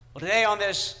Today on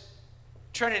this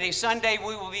Trinity Sunday,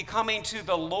 we will be coming to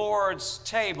the Lord's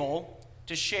table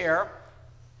to share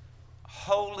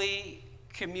Holy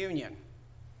Communion.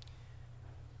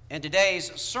 And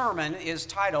today's sermon is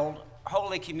titled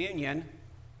Holy Communion,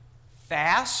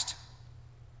 Fast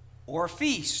or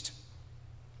Feast?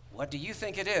 What do you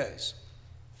think it is?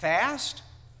 Fast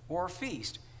or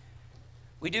feast?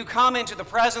 We do come into the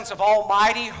presence of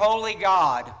Almighty Holy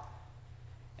God.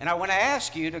 And I want to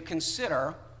ask you to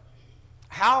consider,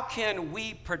 how can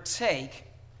we partake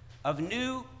of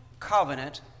new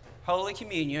covenant Holy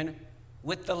Communion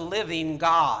with the living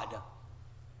God?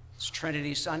 It's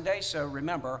Trinity Sunday, so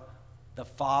remember the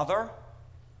Father,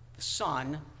 the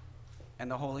Son,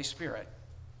 and the Holy Spirit.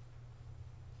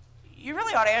 You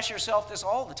really ought to ask yourself this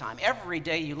all the time, every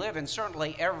day you live, and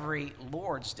certainly every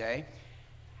Lord's Day.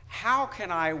 How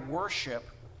can I worship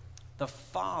the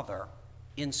Father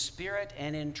in spirit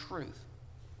and in truth?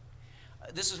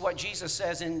 This is what Jesus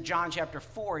says in John chapter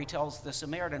 4. He tells the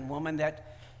Samaritan woman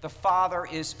that the Father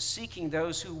is seeking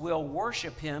those who will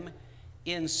worship him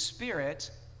in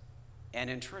spirit and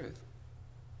in truth.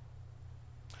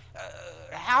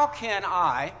 How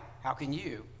can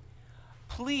you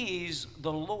please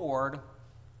the Lord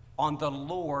on the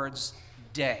Lord's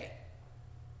Day?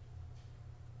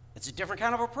 It's a different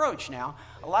kind of approach now.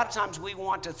 A lot of times we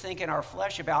want to think in our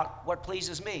flesh about what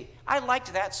pleases me. I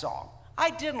liked that song. I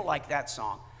didn't like that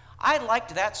song. I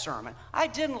liked that sermon. I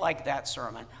didn't like that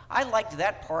sermon. I liked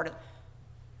that part.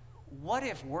 What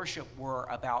if worship were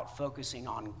about focusing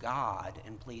on God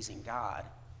and pleasing God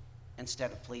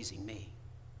instead of pleasing me?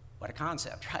 What a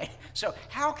concept, right? So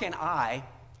how can I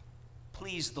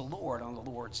please the Lord on the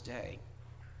Lord's Day?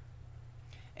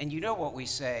 And you know what we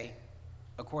say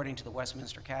according to the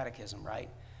Westminster Catechism, right?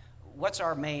 What's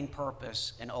our main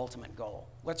purpose and ultimate goal?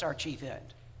 What's our chief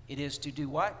end? It is to do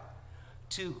what?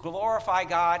 To glorify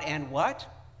God and what?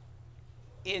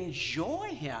 Enjoy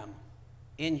Him.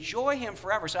 Enjoy Him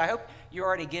forever. So I hope you're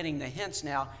already getting the hints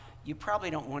now. You probably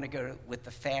don't want to go with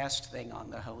the fast thing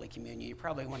on the Holy Communion. You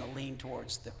probably want to lean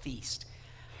towards the feast.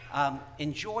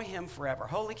 Enjoy Him forever.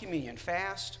 Holy Communion,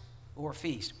 fast or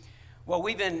feast? Well,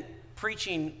 we've been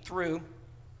preaching through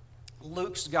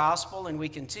Luke's Gospel, and we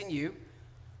continue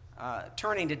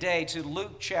turning today to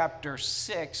Luke chapter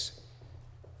 6,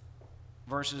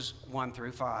 verses 1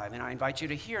 through 5. And I invite you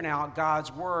to hear now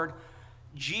God's Word.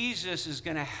 Jesus is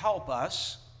going to help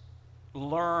us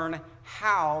learn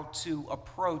how to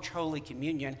approach Holy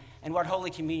Communion and what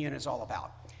Holy Communion is all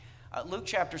about. Luke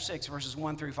chapter 6, verses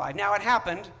 1 through 5. Now it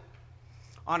happened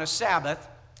on a Sabbath,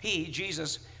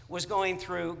 Jesus, was going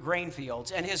through grain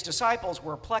fields, and his disciples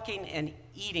were plucking and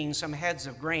eating some heads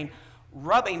of grain,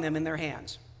 rubbing them in their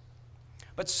hands.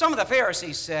 But some of the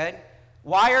Pharisees said,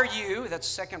 "Why are you," that's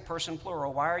second person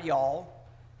plural, why are y'all,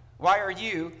 why are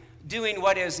you doing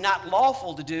what is not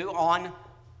lawful to do on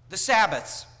the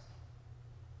Sabbaths?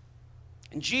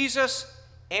 And Jesus,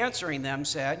 answering them,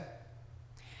 said,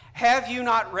 "Have you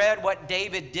not read what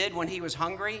David did when he was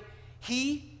hungry,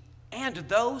 he and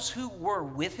those who were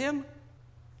with him?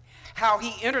 How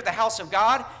he entered the house of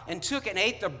God and took and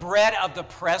ate the bread of the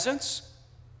presence,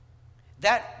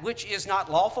 that which is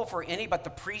not lawful for any but the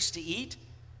priest to eat,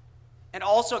 and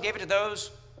also gave it to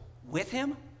those with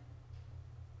him?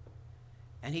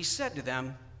 And he said to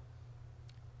them,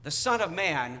 the Son of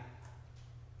Man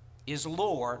is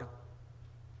Lord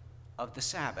of the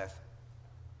Sabbath."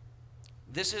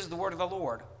 This is the word of the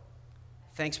Lord.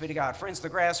 Thanks be to God. Friends, the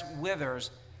grass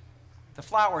withers, the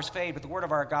flowers fade, but the word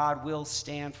of our God will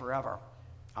stand forever.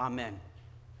 Amen.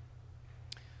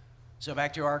 So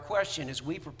back to our question, as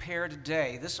we prepare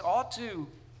today, this ought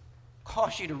to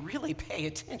cause you to really pay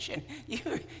attention.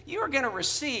 You are going to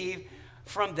receive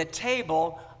from the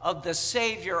table of the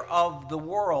Savior of the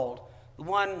world, the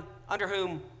one under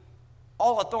whom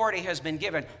all authority has been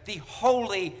given, the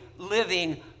holy,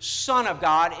 living Son of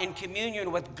God in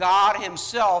communion with God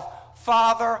Himself,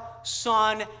 Father,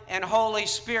 Son, and Holy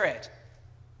Spirit.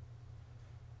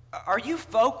 Are you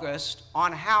focused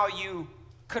on how you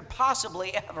could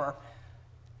possibly ever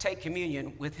take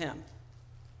communion with Him?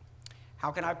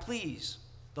 How can I please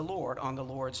the Lord on the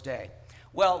Lord's Day?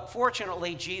 Well,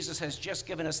 fortunately, Jesus has just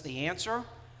given us the answer.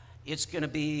 It's going to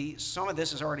be, some of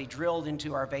this is already drilled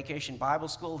into our Vacation Bible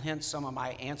School, hence some of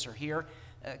my answer here,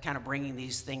 kind of bringing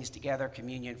these things together,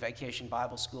 communion, Vacation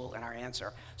Bible School, and our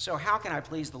answer. So how can I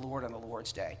please the Lord on the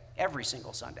Lord's Day? Every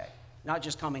single Sunday, not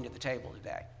just coming to the table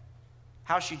today.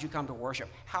 How should you come to worship?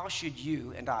 How should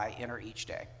you and I enter each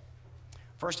day?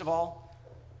 First of all,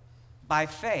 by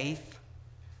faith,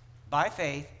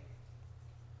 I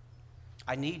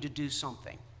need to do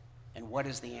something. And what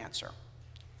is the answer?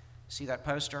 See that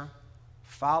poster?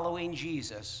 Following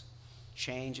Jesus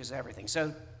changes everything.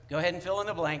 So go ahead and fill in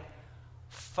the blank.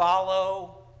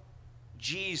 Follow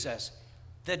Jesus.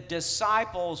 The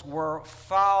disciples were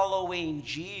following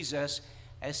Jesus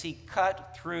as he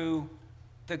cut through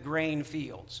the grain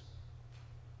fields.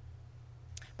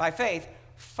 By faith,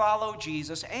 follow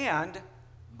Jesus, and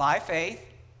by faith,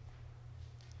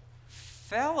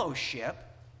 fellowship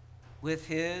with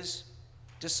his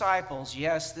disciples.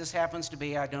 Yes, this happens to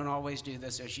be, I don't always do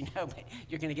this, as you know, but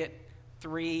you're going to get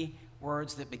 3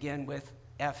 words that begin with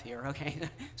F here, okay?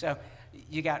 So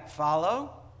you got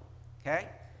follow, okay?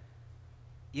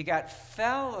 You got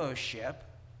fellowship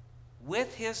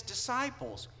with his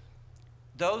disciples,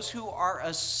 those who are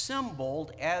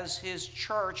assembled as his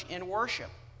church in worship.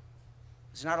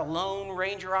 It's not a Lone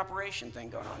Ranger operation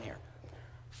thing going on here.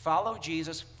 Follow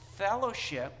Jesus,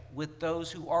 fellowship with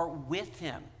those who are with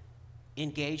him,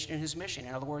 engaged in his mission.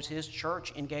 In other words, his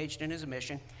church engaged in his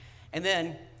mission. And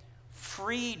then,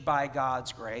 freed by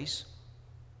God's grace,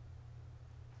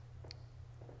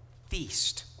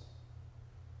 feast.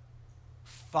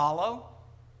 Follow,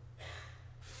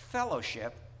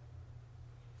 fellowship,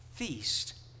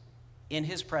 feast in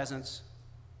his presence,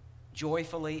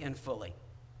 joyfully and fully.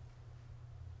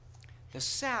 The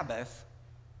Sabbath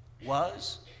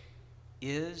was,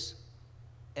 is,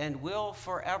 and will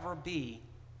forever be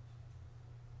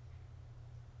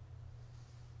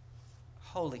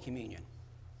Holy Communion.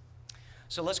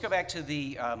 So let's go back to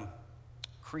the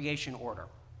creation order.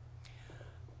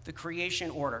 The creation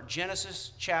order,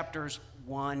 Genesis chapters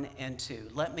 1 and 2.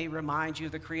 Let me remind you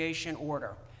of the creation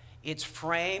order. It's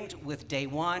framed with day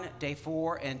 1, day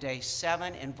 4, and day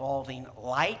 7 involving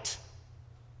light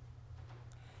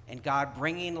and God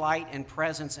bringing light and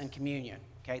presence and communion.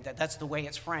 Okay, that's the way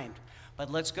it's framed.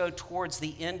 But let's go towards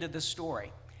the end of the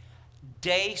story.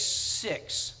 Day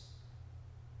 6.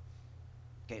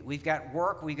 Okay, we've got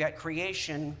work, we've got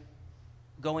creation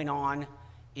going on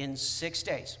in 6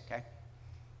 days, okay?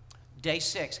 Day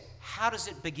 6, how does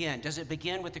it begin? Does it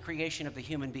begin with the creation of the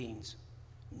human beings?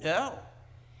 No.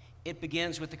 It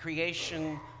begins with the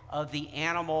creation of the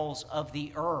animals of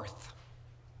the earth,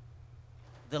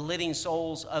 the living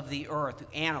souls of the earth,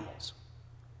 animals.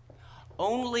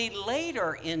 Only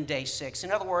later in day 6,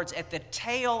 in other words, at the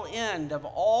tail end of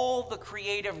all the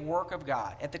creative work of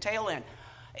God, at the tail end,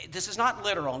 this is not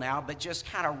literal now, but just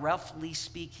kind of roughly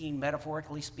speaking,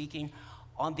 metaphorically speaking,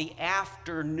 on the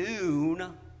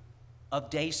afternoon of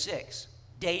day 6,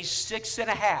 day 6 and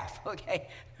a half, okay?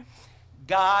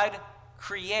 God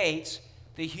creates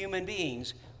the human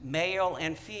beings, male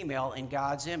and female, in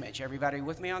God's image. Everybody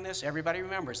with me on this? Everybody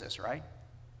remembers this, right?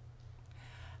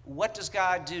 What does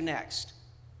God do next?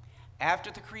 After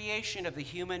the creation of the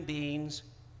human beings,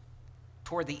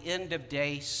 toward the end of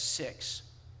day 6,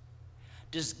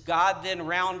 does God then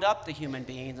round up the human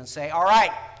beings and say, all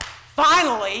right,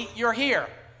 finally, you're here.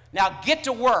 Now get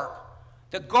to work.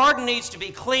 The garden needs to be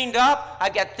cleaned up.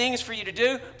 I've got things for you to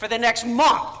do for the next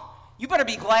month. You better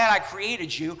be glad I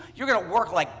created you. You're going to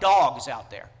work like dogs out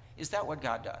there. Is that what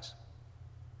God does?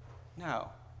 No.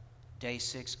 Day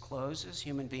 6 closes,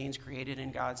 human beings created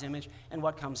in God's image. And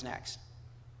what comes next?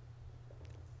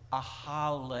 A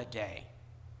holiday.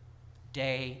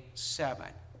 Day 7.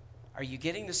 Are you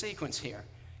getting the sequence here?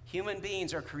 Human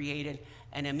beings are created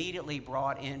and immediately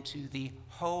brought into the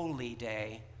holy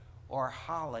day or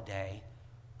holiday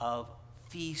of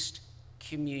feast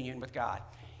communion with God.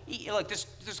 Look,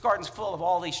 this garden's full of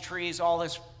all these trees, all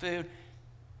this food.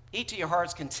 Eat to your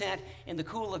heart's content. In the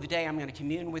cool of the day, I'm going to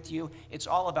commune with you. It's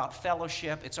all about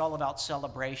fellowship. It's all about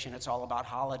celebration. It's all about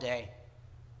holiday.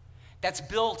 That's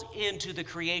built into the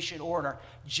creation order.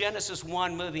 Genesis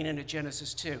 1 moving into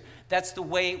Genesis 2. That's the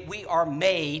way we are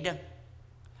made.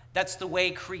 That's the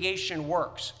way creation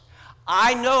works.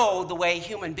 I know the way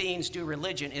human beings do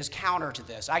religion is counter to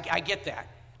this. I get that.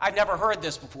 I've never heard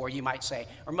this before, you might say.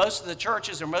 Or most of the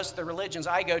churches or most of the religions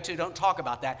I go to don't talk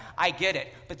about that. I get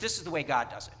it. But this is the way God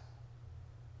does it.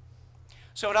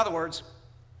 So in other words,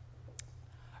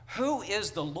 who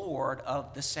is the Lord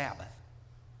of the Sabbath?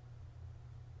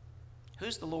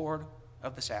 Who's the Lord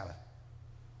of the Sabbath?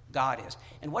 God is.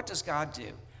 And what does God do?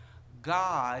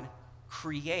 God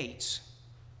creates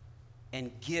and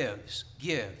gives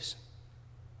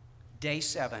day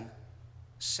 7,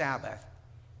 Sabbath,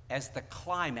 as the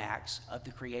climax of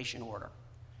the creation order.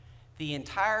 The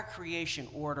entire creation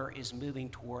order is moving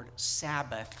toward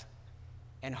Sabbath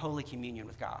and Holy Communion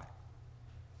with God.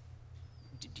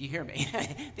 Do you hear me?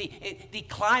 The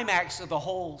climax of the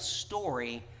whole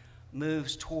story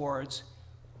moves towards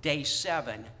day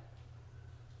 7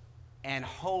 and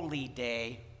holy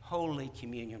day, Holy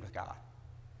Communion with God.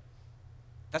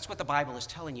 That's what the Bible is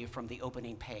telling you from the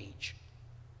opening page.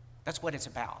 That's what it's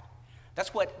about.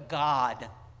 That's what God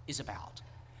is about.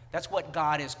 That's what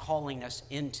God is calling us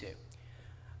into.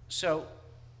 So,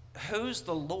 who's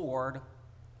the Lord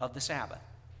of the Sabbath?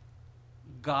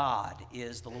 God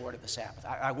is the Lord of the Sabbath.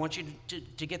 I want you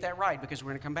to get that right, because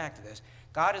we're going to come back to this.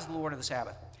 God is the Lord of the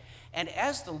Sabbath. And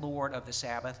as the Lord of the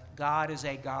Sabbath, God is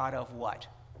a God of what?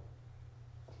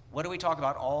 What do we talk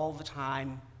about all the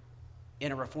time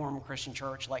in a Reformed Christian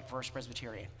church like First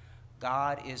Presbyterian?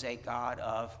 God is a God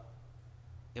of,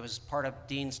 it was part of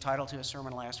Dean's title to his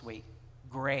sermon last week,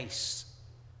 grace.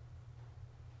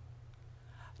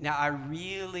 Now, I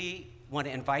really want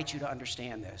to invite you to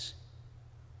understand this.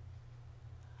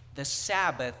 The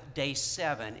Sabbath, day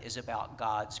 7, is about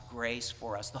God's grace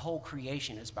for us. The whole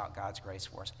creation is about God's grace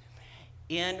for us.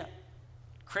 In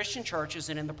Christian churches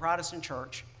and in the Protestant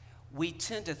church, we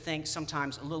tend to think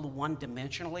sometimes a little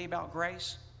one-dimensionally about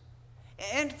grace.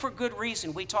 And for good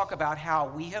reason. We talk about how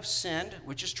we have sinned,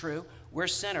 which is true. We're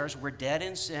sinners. We're dead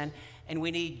in sin. And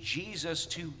we need Jesus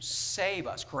to save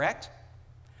us, correct?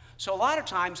 So a lot of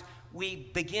times we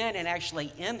begin and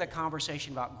actually end the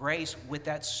conversation about grace with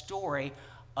that story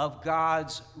of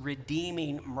God's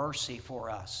redeeming mercy for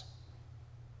us.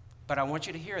 But I want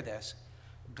you to hear this.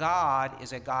 God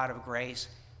is a God of grace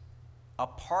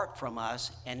apart from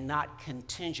us and not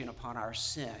contingent upon our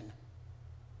sin.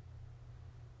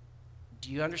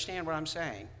 Do you understand what I'm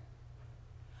saying?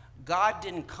 God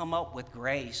didn't come up with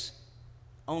grace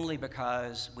only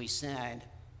because we sinned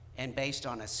and based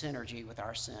on a synergy with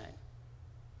our sin.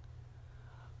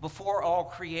 Before all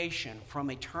creation, from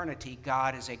eternity,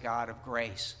 God is a God of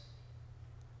grace.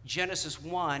 Genesis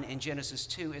 1 and Genesis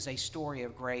 2 is a story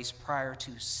of grace prior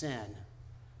to sin.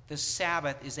 The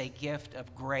Sabbath is a gift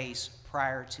of grace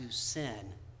prior to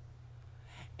sin.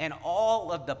 And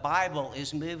all of the Bible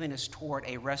is moving us toward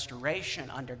a restoration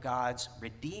under God's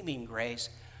redeeming grace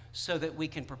so that we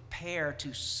can prepare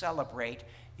to celebrate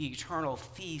the eternal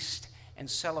feast and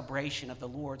celebration of the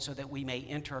Lord so that we may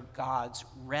enter God's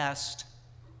rest,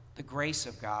 the grace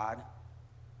of God,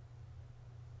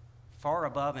 far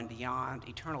above and beyond,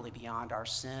 eternally beyond our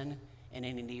sin and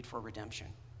any need for redemption.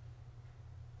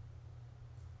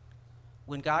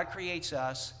 When God creates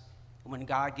us, when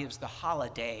God gives the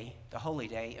holiday, the holy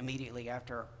day, immediately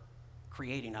after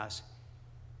creating us,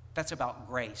 that's about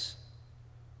grace.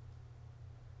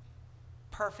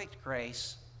 Perfect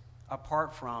grace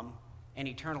apart from and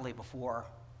eternally before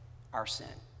our sin.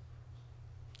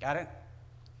 Got it?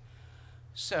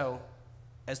 So,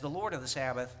 as the Lord of the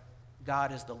Sabbath,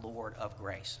 God is the Lord of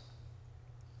grace.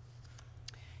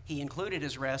 He included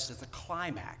his rest as the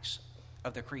climax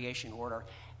of the creation order,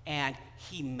 and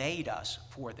he made us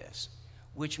for this,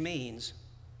 which means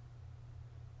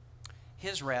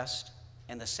his rest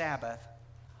and the Sabbath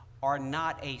are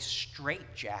not a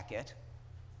straitjacket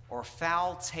or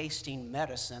foul-tasting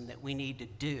medicine that we need to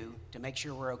do to make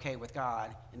sure we're okay with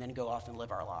God and then go off and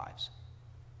live our lives.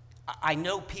 I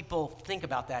know people think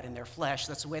about that in their flesh.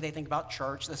 That's the way they think about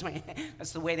church.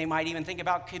 That's the way they might even think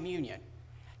about communion.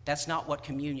 That's not what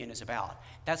communion is about.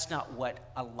 That's not what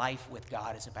a life with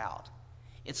God is about.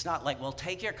 It's not like, well,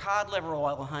 take your cod liver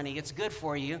oil, honey. It's good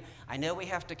for you. I know we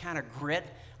have to kind of grit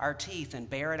our teeth and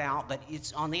bear it out, but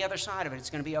it's on the other side of it.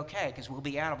 It's going to be okay because we'll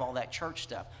be out of all that church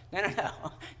stuff. No.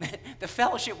 The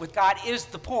fellowship with God is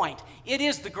the point. It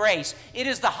is the grace. It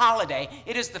is the holiday.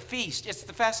 It is the feast. It's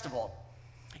the festival.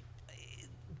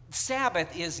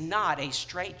 Sabbath is not a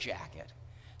straitjacket.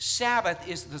 Sabbath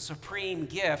is the supreme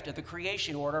gift of the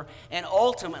creation order and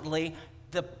ultimately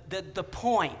the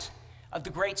point of the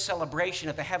great celebration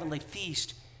of the heavenly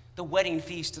feast, the wedding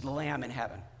feast of the Lamb in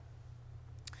heaven.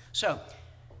 So,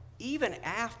 even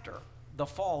after the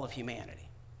fall of humanity,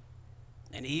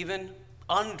 and even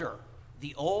under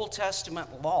the Old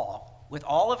Testament law, with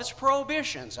all of its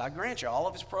prohibitions, I grant you, all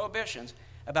of its prohibitions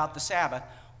about the Sabbath,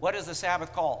 what is the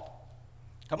Sabbath called?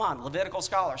 Come on, Levitical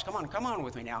scholars, come on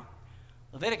with me now.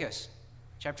 Leviticus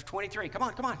chapter 23, come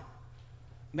on.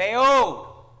 Me'od.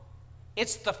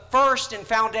 It's the first and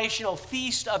foundational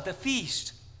feast of the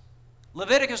feast.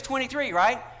 Leviticus 23,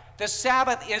 right? The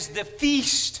Sabbath is the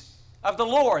feast of the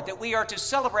Lord that we are to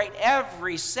celebrate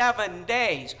every 7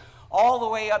 days, all the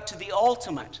way up to the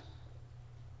ultimate.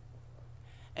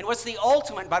 And what's the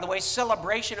ultimate, by the way,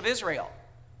 celebration of Israel?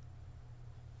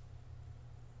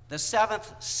 The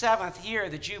seventh year,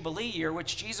 the Jubilee year,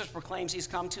 which Jesus proclaims he's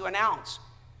come to announce.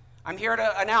 I'm here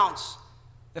to announce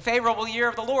the favorable year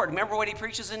of the Lord. Remember what he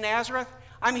preaches in Nazareth?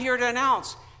 I'm here to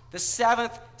announce the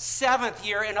seventh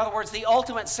year, in other words, the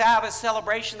ultimate Sabbath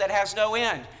celebration that has no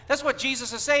end. That's what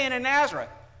Jesus is saying in Nazareth.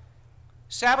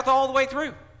 Sabbath all the way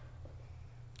through.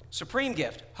 Supreme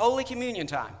gift, Holy Communion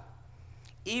time.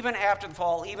 Even after the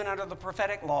fall, even under the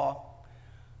prophetic law,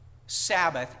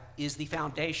 Sabbath is the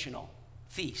foundational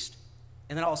feast.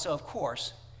 And then also, of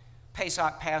course,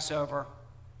 Pesach, Passover,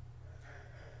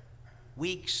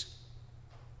 weeks,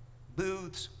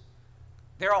 booths,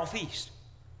 they're all feast.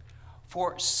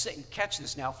 Catch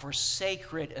this now, for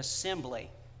sacred assembly.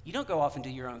 You don't go off and do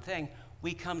your own thing.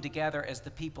 We come together as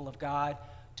the people of God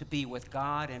to be with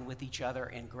God and with each other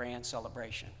in grand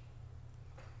celebration.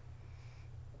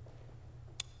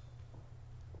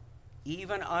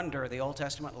 Even under the Old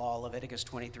Testament law, Leviticus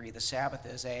 23, the Sabbath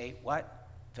is a, what?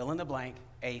 Fill in the blank,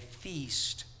 a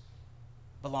feast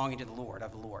belonging to the Lord,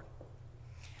 of the Lord.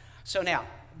 So now,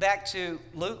 back to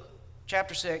Luke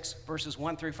chapter 6, verses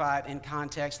 1 through 5 in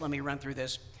context. Let me run through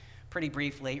this pretty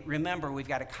briefly. Remember, we've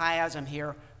got a chiasm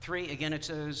here, 3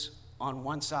 agenitos on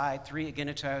one side, 3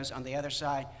 agenitos on the other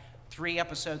side, 3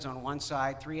 episodes on one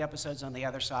side, 3 episodes on the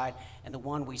other side, and the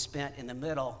one we spent in the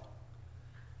middle,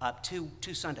 two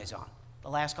Sundays on, the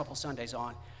last couple Sundays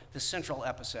on, the central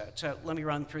episode. So let me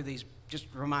run through these,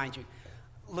 just to remind you.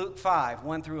 Luke 5,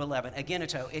 1 through 11,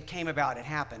 agenito, it came about, it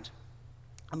happened.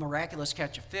 A miraculous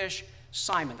catch of fish,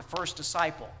 Simon, the first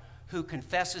disciple, who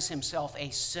confesses himself a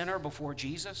sinner before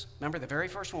Jesus, remember the very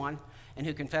first one, and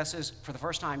who confesses for the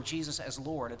first time Jesus as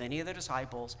Lord of any of the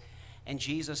disciples, and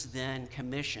Jesus then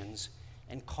commissions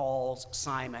and calls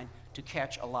Simon to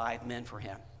catch alive men for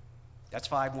him. That's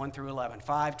 5, 1 through 11.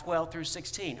 5, 12 through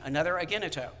 16, another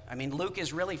agenito. I mean, Luke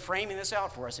is really framing this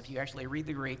out for us if you actually read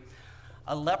the Greek.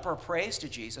 A leper prays to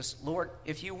Jesus, Lord,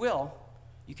 if you will,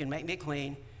 you can make me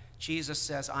clean. Jesus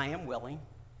says, I am willing.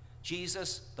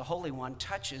 Jesus, the Holy One,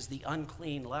 touches the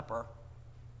unclean leper,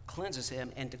 cleanses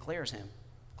him, and declares him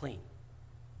clean.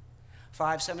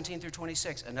 5, 17 through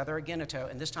 26, another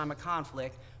agenito, and this time a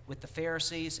conflict with the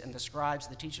Pharisees and the scribes,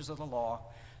 the teachers of the law.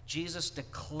 Jesus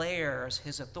declares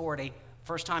his authority.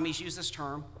 First time he's used this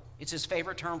term. It's his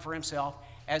favorite term for himself,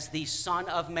 as the Son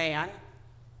of Man,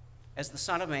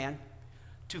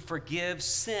 to forgive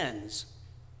sins.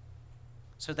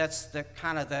 So that's the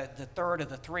kind of the third of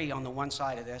the 3 on the one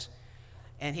side of this.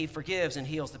 And he forgives and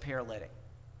heals the paralytic.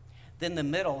 Then the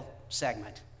middle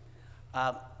segment,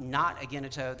 not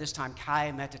agenito, this time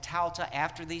kai metatalta.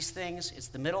 After these things, it's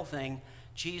the middle thing.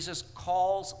 Jesus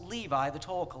calls Levi, the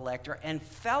toll collector, and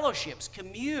fellowships,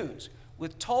 communes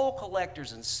with toll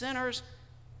collectors and sinners.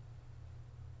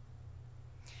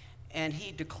 And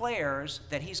he declares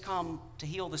that he's come to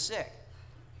heal the sick,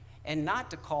 and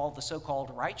not to call the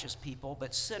so-called righteous people,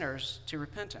 but sinners to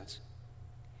repentance.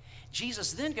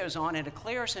 Jesus then goes on and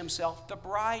declares himself the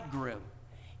bridegroom.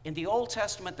 In the Old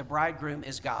Testament, the bridegroom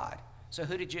is God. So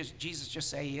who did Jesus just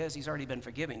say he is? He's already been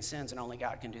forgiving sins, and only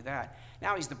God can do that.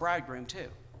 Now he's the bridegroom too.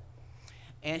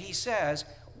 And he says,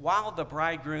 while the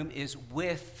bridegroom is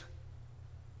with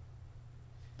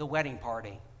the wedding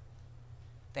party,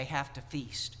 they have to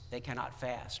feast. They cannot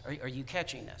fast. Are you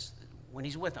catching this? When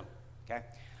he's with them, okay?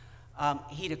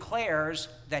 He declares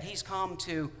that he's come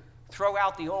to throw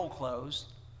out the old clothes,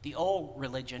 the old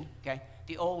religion, okay,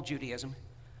 the old Judaism,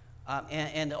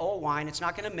 and the old wine. It's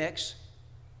not going to mix.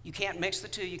 You can't mix the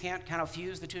two. You can't kind of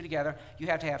fuse the two together. You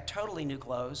have to have totally new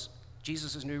clothes,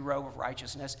 Jesus' new robe of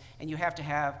righteousness, and you have to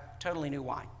have totally new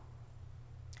wine.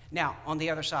 Now, on the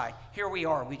other side, here we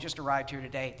are. We just arrived here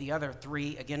today. The other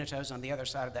 3 agenitos on the other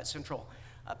side of that central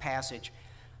passage.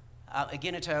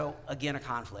 Agenito, again, a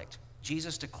conflict.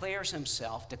 Jesus declares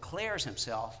himself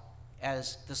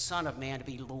as the Son of Man to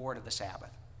be Lord of the Sabbath.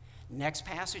 Next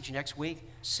passage, next week,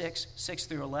 6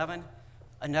 through 11,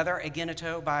 another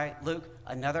agenito by Luke,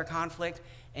 another conflict,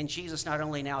 and Jesus not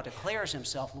only now declares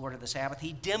himself Lord of the Sabbath,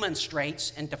 he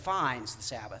demonstrates and defines the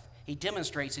Sabbath. He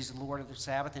demonstrates he's the Lord of the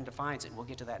Sabbath and defines it. We'll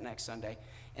get to that next Sunday.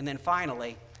 And then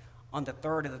finally, on the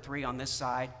third of the 3 on this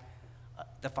side,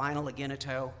 the final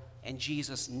agenito, and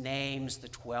Jesus names the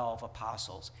 12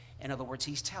 apostles. In other words,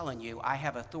 he's telling you, I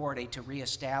have authority to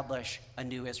reestablish a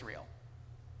new Israel.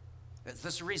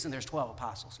 That's the reason there's 12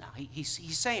 apostles now.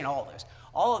 He's saying all this.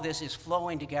 All of this is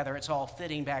flowing together. It's all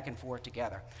fitting back and forth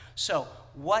together. So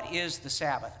what is the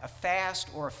Sabbath? A fast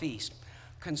or a feast?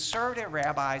 Conservative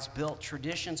rabbis built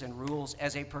traditions and rules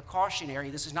as a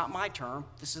precautionary, this is not my term,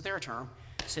 this is their term,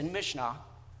 it's in Mishnah,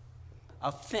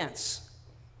 a fence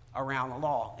around the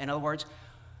law. In other words,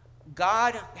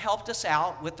 God helped us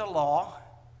out with the law,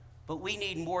 but we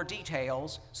need more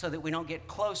details so that we don't get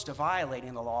close to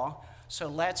violating the law. So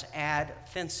let's add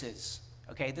fences.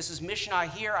 Okay, this is Mishnah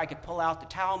here. I could pull out the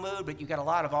Talmud, but you got a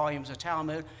lot of volumes of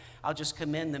Talmud. I'll just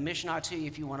commend the Mishnah to you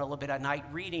if you want a little bit of night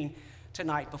reading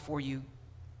tonight before you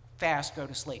fast, go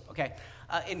to sleep. Okay,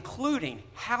 including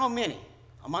how many,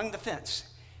 among the fence,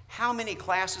 How many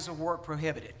classes of work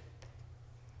prohibited?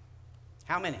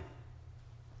 How many?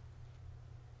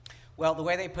 Well, the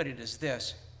way they put it is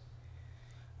this.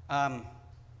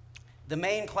 The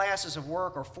main classes of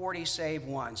work are 40 save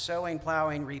one: sowing,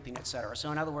 plowing, reaping, etc. So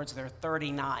in other words, there are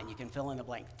 39. You can fill in the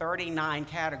blank. 39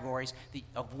 categories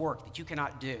of work that you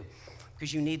cannot do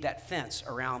because you need that fence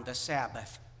around the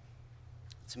Sabbath.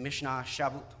 It's Mishnah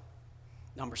Shabbat,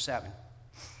 number 7.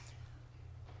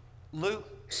 Luke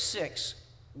 6,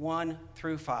 1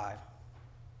 through 5.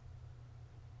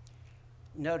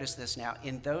 Notice this now.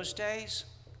 In those days,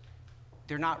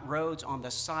 they're not roads on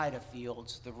the side of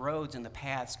fields. The roads and the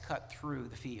paths cut through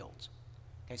the fields.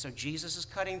 Okay, so Jesus is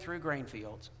cutting through grain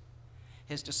fields.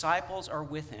 His disciples are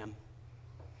with him.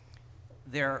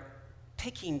 They're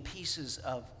picking pieces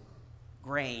of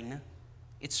grain.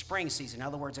 It's spring season. In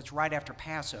other words, it's right after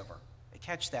Passover.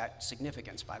 Catch that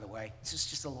significance, by the way. This is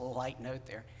just a little light note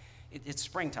there. It's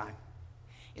springtime.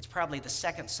 It's probably the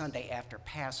second Sunday after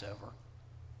Passover.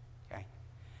 Okay?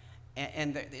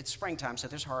 And it's springtime, so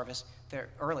there's harvest. They're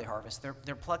early harvest.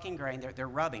 They're plucking grain. They're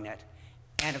rubbing it.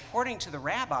 And according to the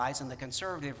rabbis and the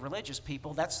conservative religious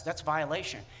people, that's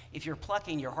violation. If you're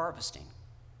plucking, you're harvesting.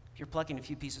 If you're plucking a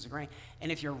few pieces of grain.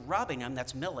 And if you're rubbing them,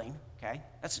 that's milling. Okay?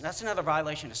 That's another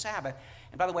violation of Sabbath.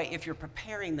 And by the way, if you're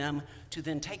preparing them to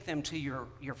then take them to your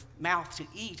mouth to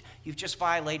eat, you've just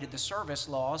violated the service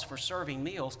laws for serving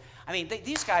meals. I mean,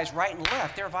 these guys right and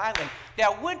left, they're violating.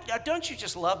 Now, don't you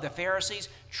just love the Pharisees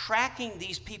tracking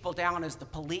these people down as the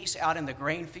police out in the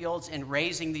grain fields and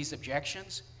raising these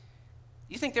objections?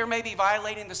 You think they're maybe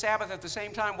violating the Sabbath at the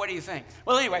same time? What do you think?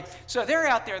 Well, anyway, so they're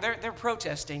out there, they're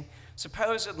protesting.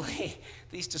 Supposedly,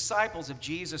 these disciples of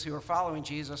Jesus who are following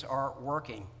Jesus are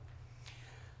working.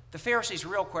 The Pharisees'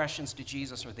 real questions to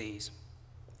Jesus are these.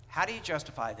 How do you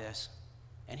justify this?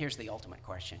 And here's the ultimate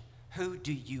question. Who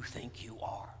do you think you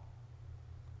are?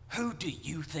 Who do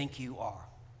you think you are?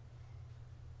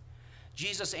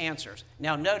 Jesus answers.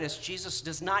 Now notice, Jesus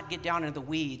does not get down into the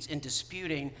weeds in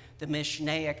disputing the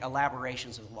Mishnaic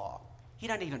elaborations of the law. He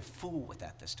doesn't even fool with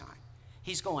that this time.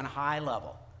 He's going high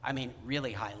level. I mean,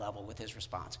 really high level with his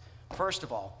response. First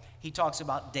of all, he talks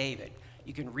about David.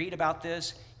 You can read about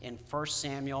this in 1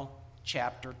 Samuel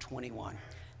chapter 21.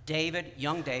 David,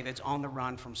 young David's on the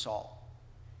run from Saul.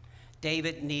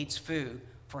 David needs food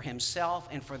for himself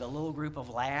and for the little group of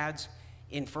lads,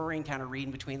 inferring, kind of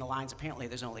reading between the lines. Apparently,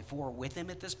 there's only 4 with him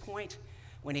at this point.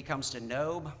 When he comes to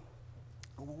Nob,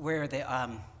 where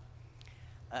the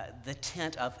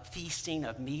tent of feasting,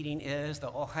 of meeting is, the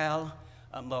Ohel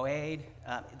Moed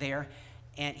there,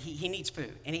 and he needs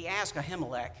food. And he asks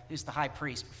Ahimelech, who's the high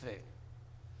priest, for food.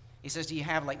 He says, do you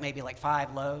have maybe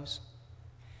 5 loaves?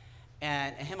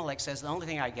 And Ahimelech says, the only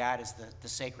thing I got is the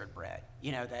sacred bread,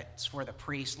 that's for the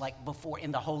priest, before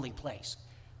in the holy place,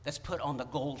 that's put on the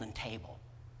golden table,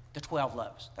 the 12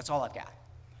 loaves. That's all I've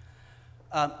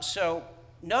got. So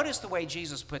notice the way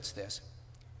Jesus puts this.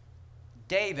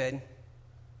 David,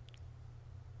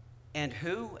 and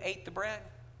who ate the bread?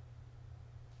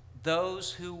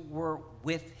 Those who were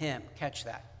with him. Catch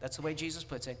that. That's the way Jesus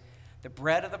puts it. The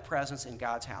bread of the presence in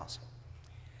God's house.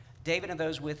 David and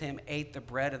those with him ate the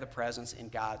bread of the presence in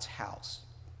God's house.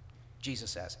 Jesus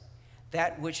says,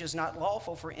 that which is not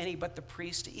lawful for any but the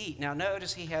priest to eat. Now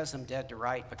notice he has them dead to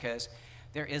right, because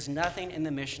there is nothing in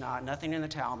the Mishnah, nothing in the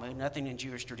Talmud, nothing in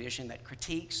Jewish tradition that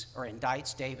critiques or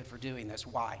indicts David for doing this.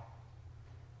 Why?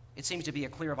 It seems to be a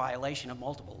clear violation of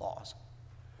multiple laws.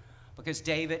 Because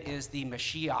David is the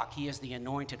Mashiach. He is the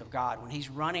anointed of God. When he's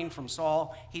running from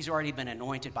Saul, he's already been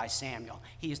anointed by Samuel.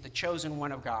 He is the chosen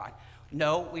one of God.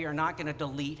 No, we are not going to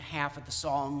delete half of the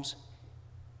Psalms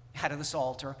out of the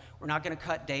Psalter. We're not going to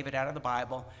cut David out of the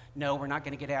Bible. No, we're not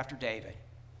going to get after David.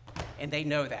 And they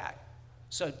know that.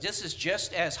 So this is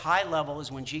just as high level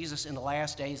as when Jesus in the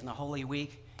last days in the Holy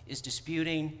Week is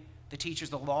disputing the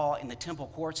teachers of the law in the temple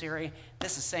courts area.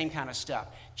 This is the same kind of stuff.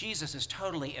 Jesus is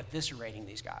totally eviscerating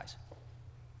these guys.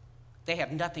 They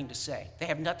have nothing to say. They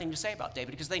have nothing to say about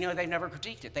David because they know they've never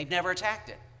critiqued it. They've never attacked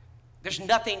it. There's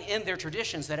nothing in their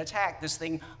traditions that attack this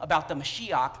thing about the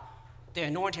Mashiach, the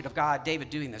anointed of God, David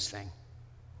doing this thing.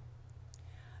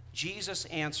 Jesus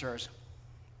answers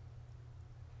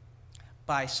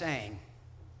by saying,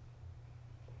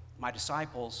 my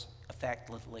disciples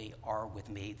effectively are with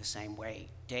me the same way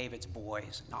David's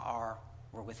boys, Na'ar,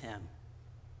 were with him.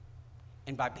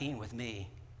 And by being with me,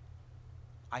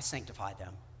 I sanctify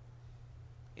them.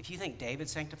 If you think David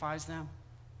sanctifies them,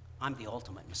 I'm the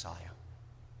ultimate Messiah.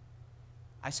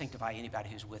 I sanctify anybody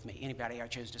who's with me, anybody I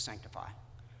choose to sanctify.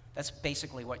 That's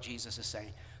basically what Jesus is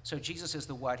saying. So Jesus is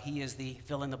the what? He is the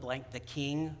fill in the blank, the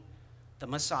king, the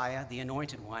Messiah, the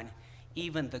anointed one,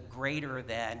 even the greater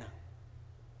than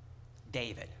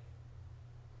David.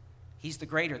 He's the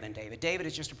greater than David. David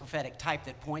is just a prophetic type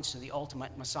that points to the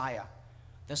ultimate Messiah,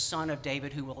 the son of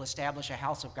David who will establish a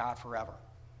house of God forever.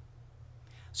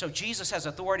 So Jesus has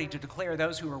authority to declare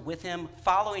those who are with him,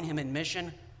 following him in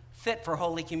mission, fit for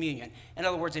Holy Communion. In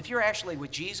other words, if you're actually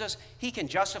with Jesus, he can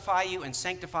justify you and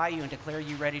sanctify you and declare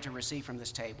you ready to receive from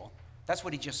this table. That's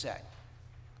what he just said.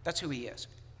 That's who he is.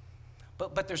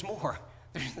 But there's more.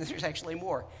 There's actually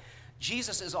more.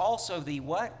 Jesus is also the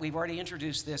what? We've already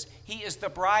introduced this. He is the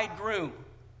bridegroom.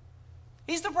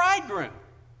 He's the bridegroom.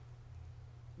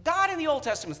 God in the Old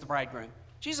Testament is the bridegroom.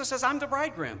 Jesus says, I'm the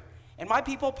bridegroom, and my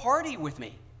people party with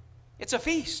me. It's a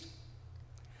feast.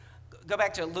 Go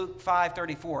back to Luke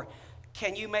 5:34.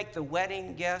 Can you make the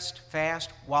wedding guest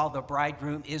fast while the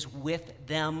bridegroom is with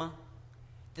them?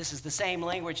 This is the same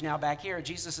language now back here.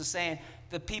 Jesus is saying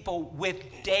the people with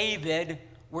David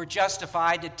were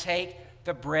justified to take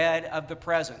the bread of the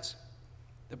presence.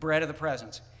 The bread of the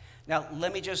presence. Now,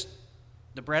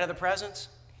 the bread of the presence,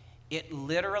 it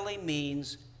literally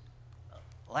means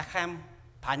lechem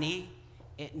pani.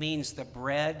 It means the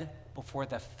bread before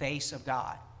the face of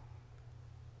God.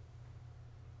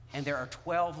 And there are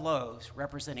 12 loaves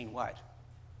representing what?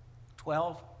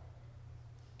 12?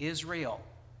 Israel.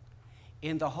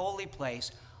 In the holy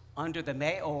place, under the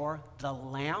meor, the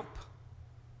lamp.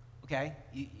 Okay,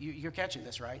 you're catching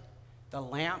this, right? The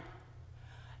lamp,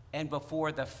 and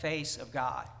before the face of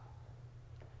God.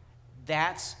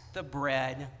 That's the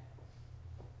bread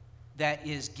that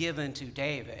is given to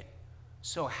David.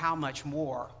 So how much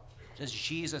more does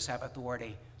Jesus have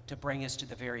authority to bring us to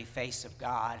the very face of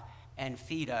God and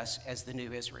feed us as the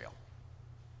new Israel?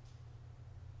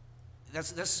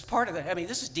 This is part of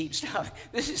this is deep stuff.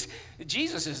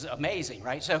 Jesus is amazing,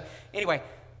 right? So anyway,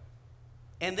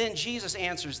 and then Jesus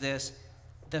answers this.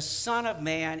 The Son of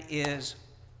Man is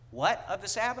what of the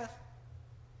Sabbath?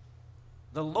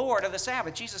 The Lord of the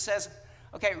Sabbath. Jesus says,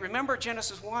 okay, remember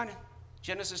Genesis 1,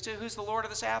 Genesis 2, who's the Lord of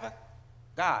the Sabbath?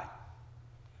 God.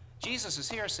 Jesus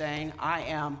is here saying, I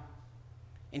am,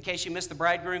 in case you missed the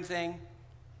bridegroom thing,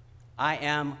 I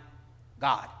am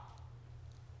God.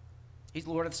 He's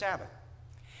the Lord of the Sabbath.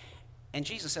 And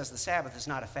Jesus says the Sabbath is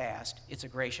not a fast, it's a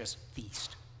gracious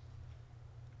feast.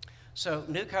 So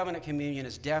New Covenant communion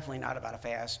is definitely not about a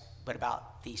fast, but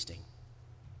about feasting.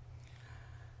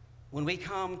 When we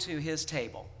come to his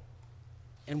table,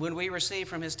 and when we receive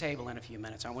from his table in a few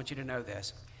minutes, I want you to know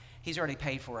this. He's already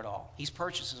paid for it all. He's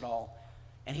purchased it all,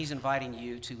 and he's inviting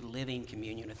you to living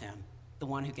communion with him, the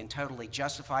one who can totally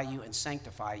justify you and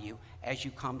sanctify you as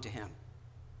you come to him.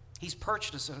 He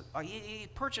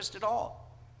purchased it all.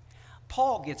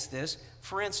 Paul gets this,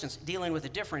 for instance, dealing with a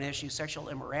different issue, sexual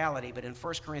immorality, but in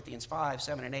 1 Corinthians 5,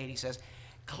 7, and 8, he says,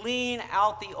 clean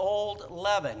out the old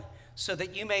leaven so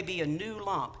that you may be a new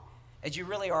lump, as you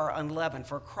really are unleavened.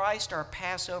 For Christ our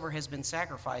Passover has been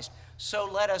sacrificed, so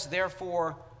let us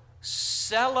therefore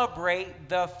celebrate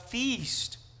the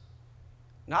feast,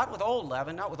 not with old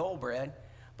leaven, not with old bread,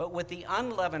 but with the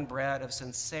unleavened bread of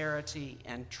sincerity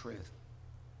and truth.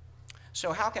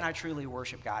 So how can I truly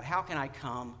worship God? How can I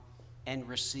come and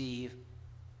receive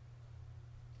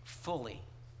fully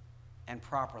and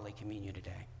properly communion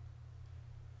today?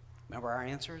 Remember our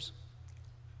answers?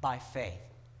 By faith,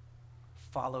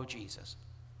 follow Jesus.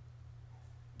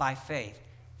 By faith,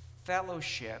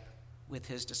 fellowship with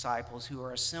his disciples who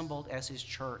are assembled as his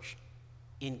church,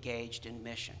 engaged in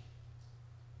mission.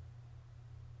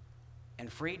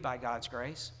 And freed by God's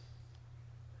grace,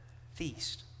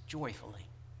 feast joyfully.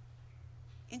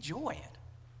 Enjoy it.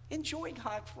 Enjoy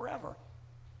God forever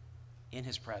in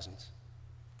his presence,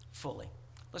 fully.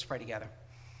 Let's pray together.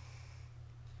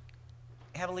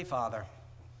 Heavenly Father,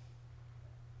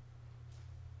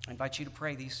 I invite you to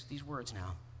pray these words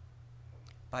now.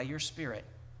 By your Spirit,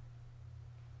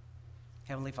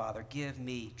 Heavenly Father, give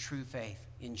me true faith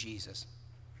in Jesus,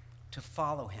 to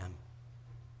follow him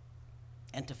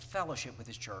and to fellowship with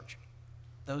his church,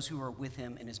 those who are with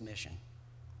him in his mission.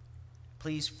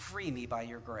 Please free me by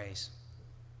your grace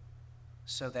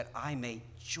so that I may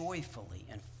joyfully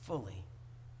and fully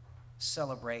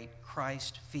celebrate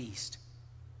Christ's feast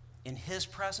in his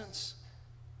presence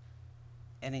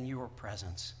and in your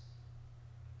presence.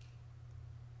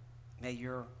 May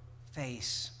your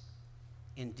face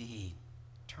indeed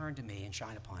turn to me and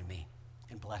shine upon me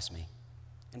and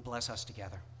bless us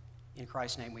together. In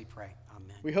Christ's name we pray.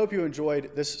 Amen. We hope you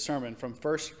enjoyed this sermon from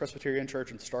First Presbyterian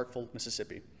Church in Starkville,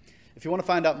 Mississippi. If you want to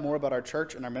find out more about our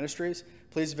church and our ministries,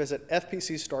 please visit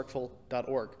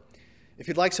fpcstarkville.org. If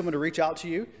you'd like someone to reach out to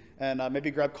you and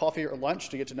maybe grab coffee or lunch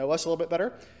to get to know us a little bit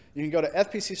better, you can go to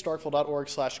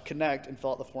fpcstarkville.org/connect and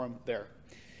fill out the form there.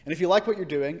 And if you like what you're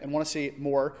doing and want to see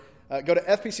more, go to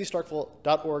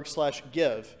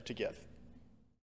fpcstarkville.org/give to give.